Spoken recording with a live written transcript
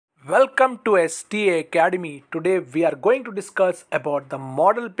Welcome to STA Academy. Today we are going to discuss about the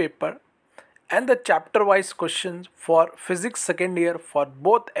model paper and the chapter wise questions for physics second year for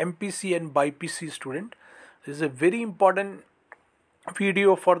both MPC and BIPC student. This is a very important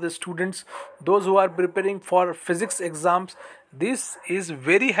video for the students, those who are preparing for physics exams. This is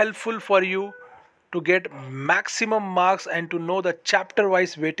very helpful for you to get maximum marks and to know the chapter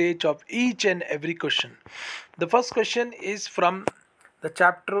wise weightage of each and every question. The first question is from the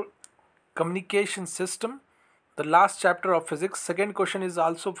chapter communication system, the last chapter of physics. Second question is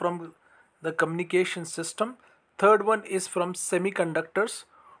also from the communication system. Third one is from semiconductors.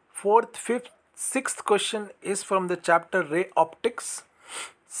 Fourth, fifth, sixth question is from the chapter ray optics.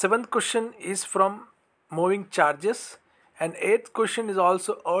 Seventh question is from moving charges, and eighth question is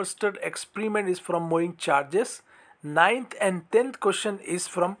also Ørsted experiment is from moving charges. Ninth and 10th question is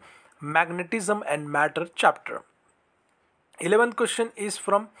from magnetism and matter chapter. 11th question is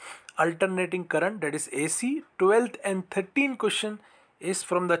from alternating current, that is AC. 12th and 13th question is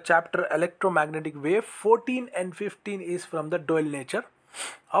from the chapter electromagnetic wave. 14 and 15 is from the dual nature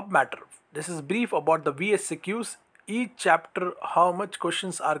of matter. This is brief about the VSQs. Each chapter, how much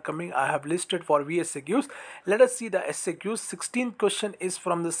questions are coming, I have listed for VSQs. Let us see the SQs. 16th question is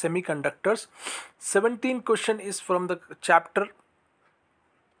from the semiconductors. 17th question is from the chapter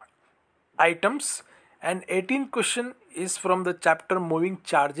items, and 18th question is from the chapter moving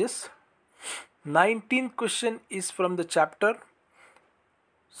charges. 19th question is from the chapter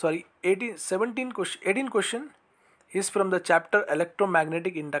 18th question is from the chapter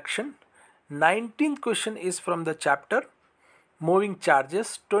electromagnetic induction. 19th question is from the chapter moving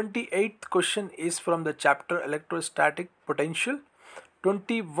charges. 28th question is from the chapter electrostatic potential.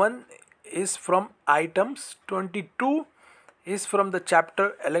 21 is from items. 22 is from the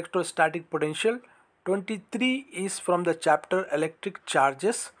chapter electrostatic potential. 23 is from the chapter electric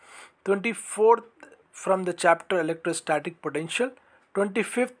charges. 24th from the chapter electrostatic potential.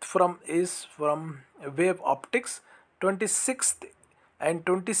 25th is from wave optics. 26th and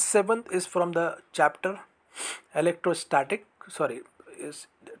 27th is from the chapter electrostatic,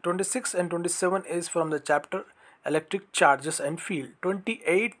 26 and 27 is from the chapter electric charges and field.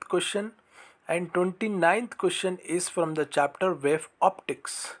 28th question and 29th question is from the chapter wave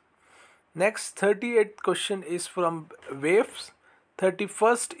optics. Next, 38th question is from waves.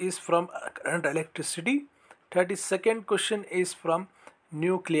 31st is from current electricity. 32nd question is from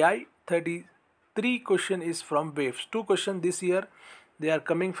nuclei. 33 question is from waves. Two questions this year, they are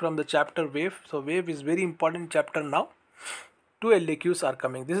coming from the chapter wave. So wave is very important chapter now. Two LAQs are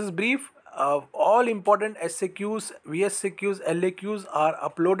coming. This is brief. All important SAQs, VSQs, LAQs are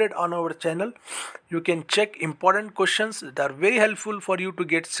uploaded on our channel. You can check important questions that are very helpful for you to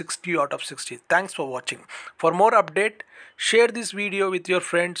get 60 out of 60. Thanks for watching. For more update, share this video with your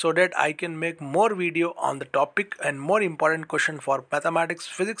friends so that I can make more video on the topic and more important question for mathematics,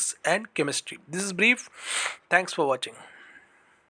 physics and chemistry. This is brief. Thanks for watching.